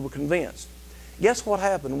you were convinced. Guess what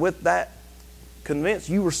happened with that convinced?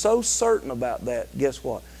 You were so certain about that, guess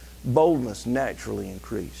what? Boldness naturally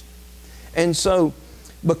increased. And so,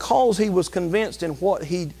 because he was convinced in what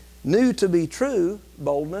he knew to be true,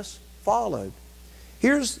 boldness followed.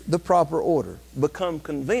 Here's the proper order. Become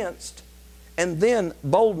convinced, and then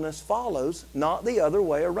boldness follows, not the other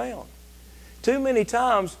way around. Too many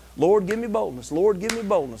times, Lord, give me boldness. Lord, give me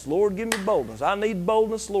boldness. Lord, give me boldness. I need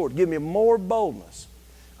boldness, Lord. Give me more boldness.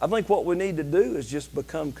 I think what we need to do is just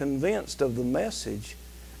become convinced of the message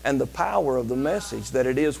and the power of the message, that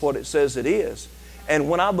it is what it says it is. And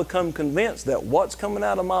when I become convinced that what's coming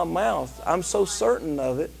out of my mouth, I'm so certain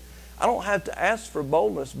of it, I don't have to ask for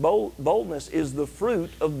boldness. Boldness is the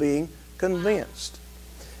fruit of being convinced.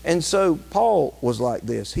 And so Paul was like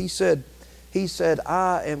this. He said,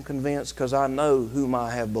 I am convinced because I know whom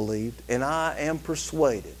I have believed, and I am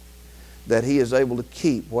persuaded that he is able to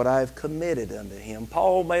keep what I have committed unto him.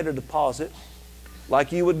 Paul made a deposit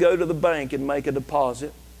like you would go to the bank and make a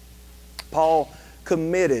deposit. Paul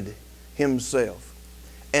committed himself.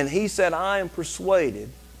 And he said, I am persuaded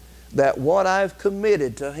that what I've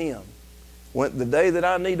committed to him, when the day that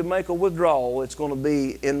I need to make a withdrawal, it's going to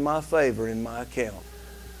be in my favor, in my account.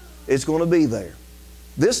 It's going to be there.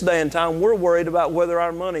 This day and time, we're worried about whether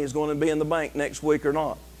our money is going to be in the bank next week or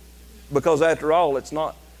not. Because after all, it's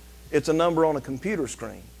a number on a computer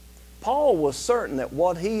screen. Paul was certain that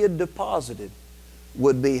what he had deposited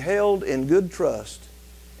would be held in good trust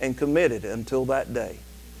and committed until that day.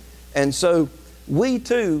 And so we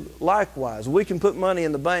too, likewise, we can put money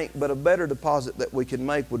in the bank, but a better deposit that we can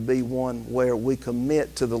make would be one where we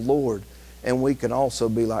commit to the Lord, and we can also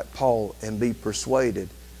be like Paul and be persuaded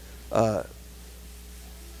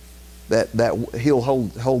that he'll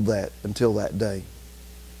hold that until that day.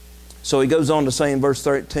 So he goes on to say in verse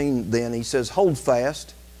 13 then, he says, hold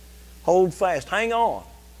fast, hang on,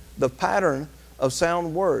 the pattern of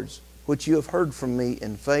sound words which you have heard from me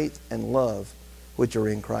in faith and love which are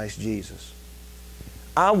in Christ Jesus.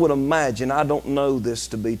 I would imagine, I don't know this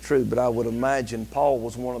to be true, but I would imagine Paul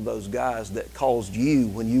was one of those guys that caused you,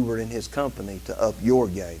 when you were in his company, to up your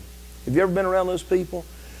game. Have you ever been around those people?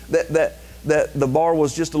 That the bar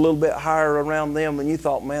was just a little bit higher around them, and you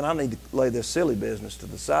thought, man, I need to lay this silly business to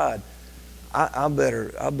the side. I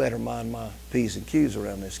better mind my P's and Q's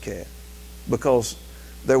around this cat, because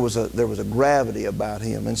there was a gravity about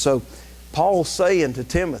him. And so Paul's saying to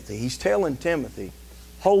Timothy, he's telling Timothy,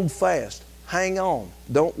 hold fast, hang on,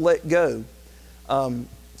 don't let go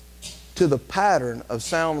to the pattern of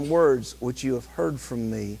sound words which you have heard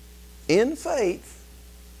from me in faith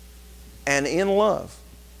and in love,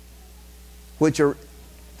 which are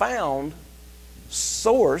found,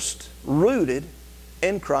 sourced, rooted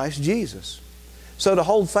in Christ Jesus. So to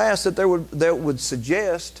hold fast, that would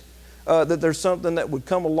suggest that there's something that would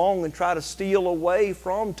come along and try to steal away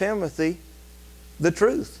from Timothy the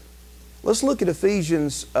truth. Let's look at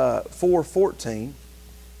Ephesians 4:14.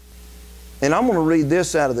 And I'm going to read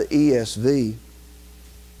this out of the ESV.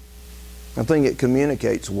 I think it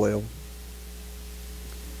communicates well.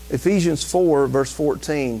 Ephesians 4, verse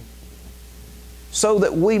 14. So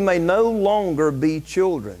that we may no longer be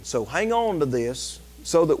children. So hang on to this.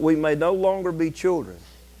 So that we may no longer be children,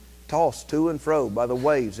 tossed to and fro by the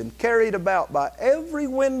waves and carried about by every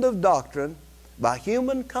wind of doctrine, by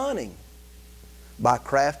human cunning, by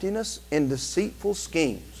craftiness and deceitful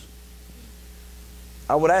schemes.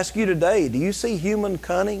 I would ask you today, do you see human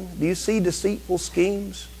cunning? Do you see deceitful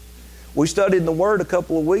schemes? We studied in the Word a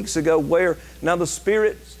couple of weeks ago where, now the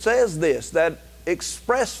Spirit says this, that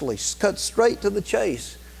expressly, cuts straight to the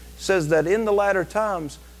chase, says that in the latter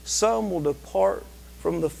times some will depart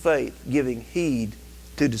from the faith, giving heed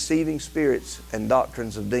to deceiving spirits and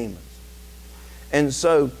doctrines of demons. And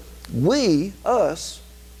so we, us,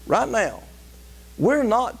 right now, we're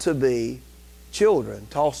not to be children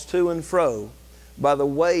tossed to and fro by the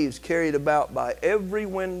waves carried about by every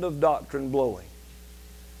wind of doctrine blowing.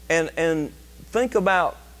 And think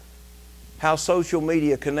about how social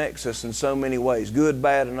media connects us in so many ways, good,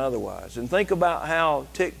 bad, and otherwise. And think about how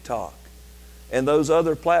TikTok and those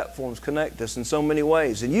other platforms connect us in so many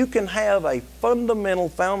ways. And you can have a fundamental,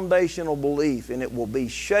 foundational belief, and it will be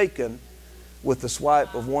shaken with the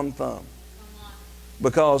swipe of one thumb.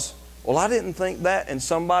 Because, well, I didn't think that, and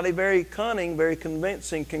somebody very cunning, very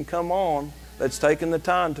convincing can come on that's taken the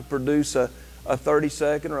time to produce a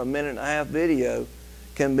 30-second or a minute-and-a-half video,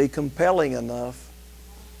 can be compelling enough.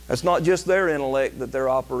 It's not just their intellect that they're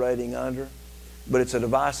operating under, but it's a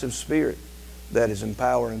divisive spirit that is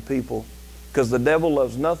empowering people, because the devil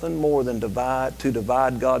loves nothing more than to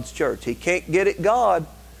divide God's church. He can't get at God,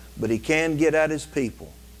 but he can get at his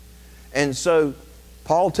people. And so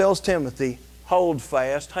Paul tells Timothy, hold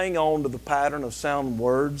fast, hang on to the pattern of sound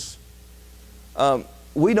words.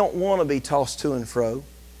 We don't want to be tossed to and fro.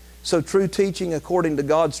 So true teaching according to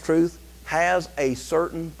God's truth has a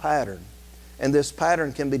certain pattern. And this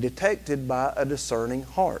pattern can be detected by a discerning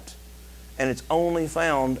heart. And it's only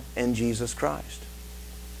found in Jesus Christ.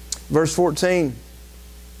 Verse 14,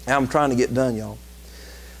 I'm trying to get done, y'all.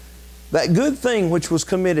 That good thing which was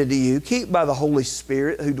committed to you, keep by the Holy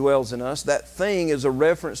Spirit who dwells in us. That thing is a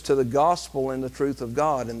reference to the gospel and the truth of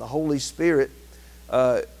God. And the Holy Spirit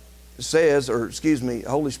Holy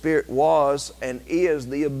Spirit was and is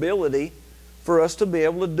the ability for us to be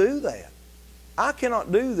able to do that. I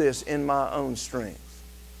cannot do this in my own strength.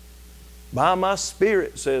 By my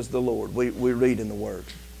Spirit, says the Lord. We read in the Word.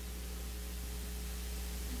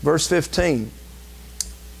 Verse 15.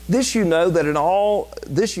 This you know that all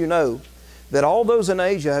those in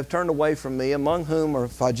Asia have turned away from me, among whom are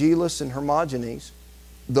Phygelus and Hermogenes.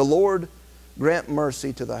 The Lord grant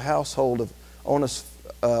mercy to the household of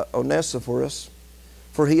Onesiphorus,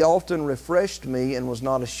 for he often refreshed me and was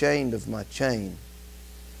not ashamed of my chain.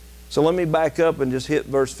 So let me back up and just hit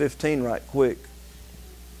verse 15 right quick.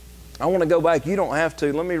 I want to go back. You don't have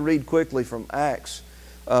to. Let me read quickly from Acts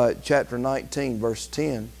chapter 19, verse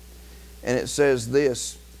 10. And it says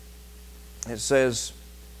this. It says,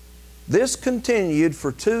 this continued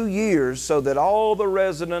for 2 years, so that all the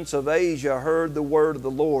residents of Asia heard the word of the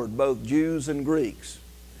Lord, both Jews and Greeks.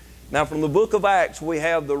 Now from the book of Acts, we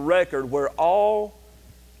have the record where all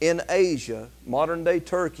in Asia, modern-day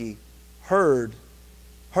Turkey, heard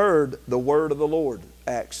the word of the Lord,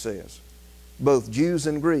 Acts says. Both Jews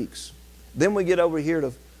and Greeks. Then we get over here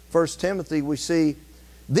to 1 Timothy, we see,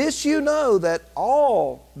 this you know that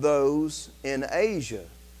all those in Asia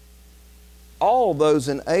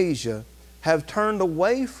have turned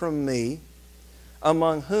away from me,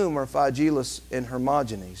 among whom are Phygelus and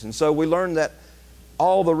Hermogenes. And so we learn that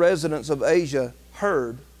all the residents of Asia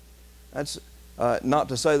heard. That's not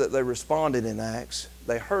to say that they responded in Acts.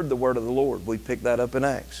 They heard the word of the Lord. We pick that up in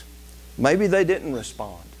Acts. Maybe they didn't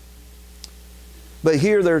respond. But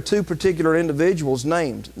here there are two particular individuals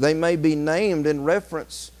named. They may be named in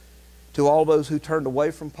reference to all those who turned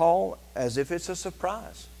away from Paul as if it's a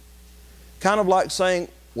surprise. Kind of like saying,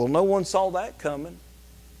 well, no one saw that coming.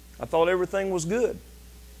 I thought everything was good.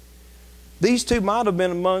 These two might have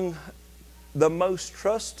been among the most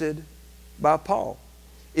trusted by Paul.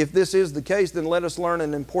 If this is the case, then let us learn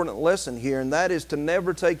an important lesson here, and that is to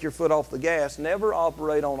never take your foot off the gas, never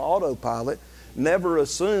operate on autopilot, never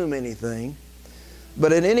assume anything.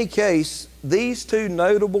 But in any case, these two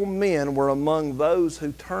notable men were among those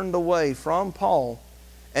who turned away from Paul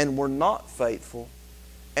and were not faithful,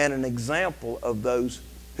 and an example of those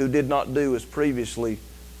who did not do as previously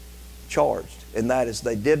charged, and that is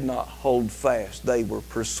they did not hold fast. They were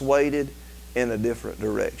persuaded in a different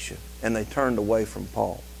direction, and they turned away from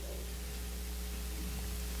Paul.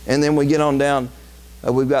 And then we get on down,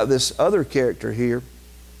 we've got this other character here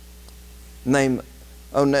named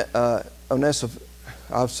Onesiphorus.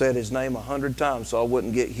 I've said his name 100 times so I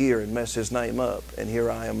wouldn't get here and mess his name up, and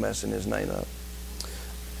here I am messing his name up.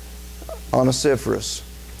 Onesiphorus.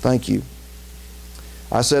 Thank you.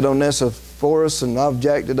 I said Onesiphorus for us, and I've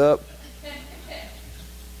jacked it up.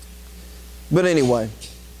 But anyway,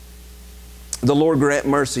 the Lord grant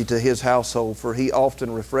mercy to his household, for he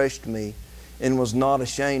often refreshed me and was not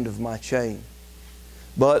ashamed of my chain.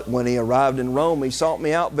 But when he arrived in Rome, he sought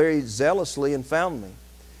me out very zealously and found me.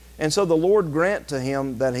 And so the Lord grant to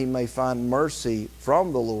him that he may find mercy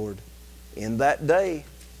from the Lord in that day.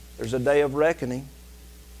 There's a day of reckoning.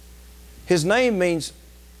 His name means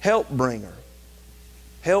help bringer.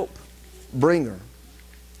 Help bringer.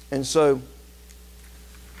 And so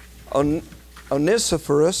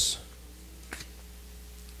Onesiphorus,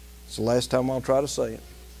 it's the last time I'll try to say it.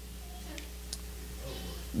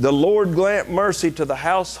 The Lord grant mercy to the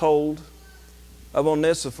household of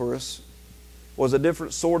Onesiphorus was a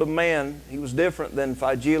different sort of man. He was different than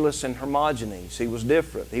Phygellus and Hermogenes. He was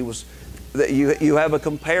different. You have a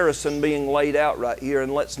comparison being laid out right here,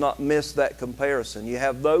 and let's not miss that comparison. You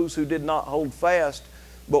have those who did not hold fast,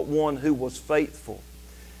 but one who was faithful.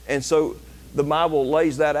 And so the Bible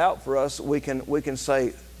lays that out for us. We can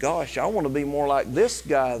say, gosh, I want to be more like this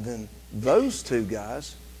guy than those two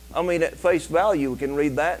guys. I mean, at face value, we can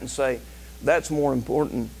read that and say, that's more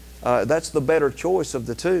important. That's the better choice of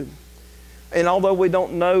the two. And although we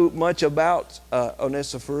don't know much about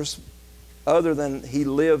Onesiphorus, other than he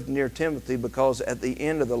lived near Timothy, because at the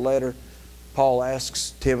end of the letter, Paul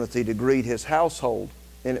asks Timothy to greet his household,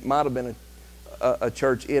 and it might have been a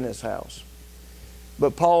church in his house.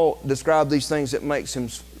 But Paul described these things that makes him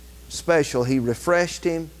special. He refreshed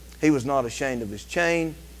him. He was not ashamed of his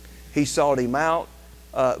chain. He sought him out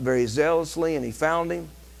very zealously, and he found him.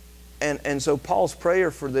 And so Paul's prayer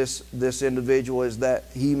for this individual is that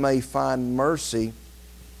he may find mercy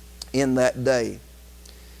in that day.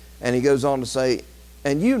 And he goes on to say,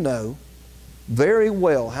 and you know very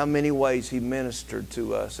well how many ways he ministered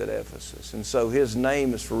to us at Ephesus. And so his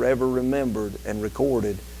name is forever remembered and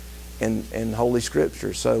recorded in Holy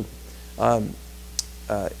Scripture. So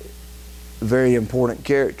very important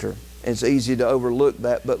character. It's easy to overlook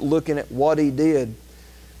that, but looking at what he did,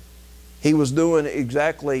 he was doing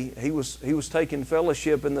exactly, he was taking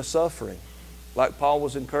fellowship in the suffering, like Paul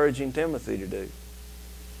was encouraging Timothy to do.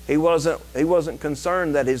 He wasn't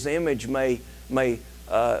concerned that his image may be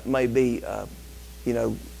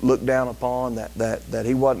looked down upon, that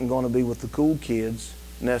he wasn't going to be with the cool kids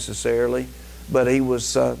necessarily, but he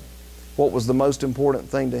was what was the most important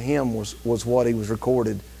thing to him was what he was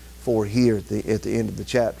recorded for here at the end of the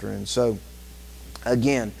chapter. And so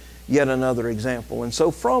again, yet another example. And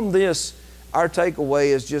so from this, our takeaway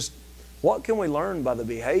is just, what can we learn by the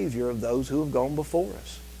behavior of those who have gone before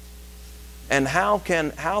us? And how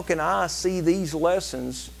can I see these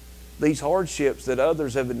lessons, these hardships that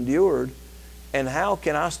others have endured, and how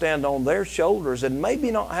can I stand on their shoulders and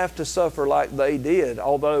maybe not have to suffer like they did,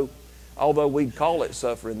 although we'd call it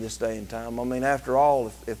suffering this day and time. I mean, after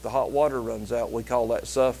all, if the hot water runs out, we call that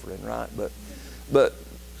suffering, right? But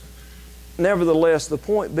nevertheless, the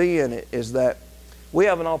point being is that we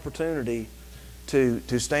have an opportunity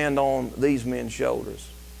to stand on these men's shoulders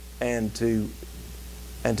and to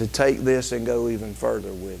take this and go even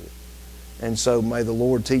further with it. And so may the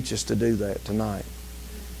Lord teach us to do that tonight.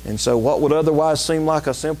 And so what would otherwise seem like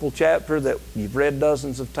a simple chapter that you've read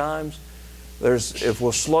dozens of times, if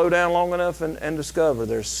we'll slow down long enough and discover,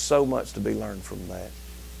 there's so much to be learned from that.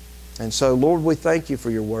 And so, Lord, we thank you for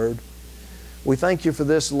your word. We thank you for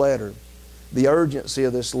this letter, the urgency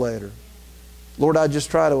of this letter. Lord, I just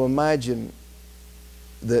try to imagine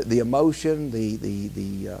the emotion,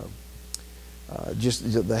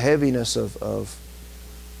 just the heaviness of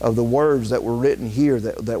the words that were written here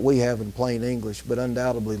that we have in plain English, but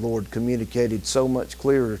undoubtedly, Lord, communicated so much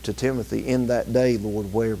clearer to Timothy in that day,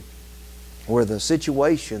 Lord, where the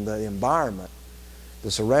situation, the environment,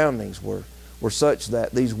 the surroundings were such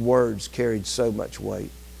that these words carried so much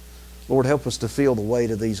weight. Lord, help us to feel the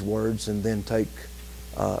weight of these words and then take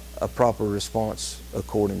a proper response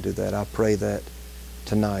according to that. I pray that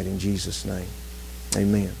tonight in Jesus' name.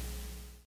 Amen.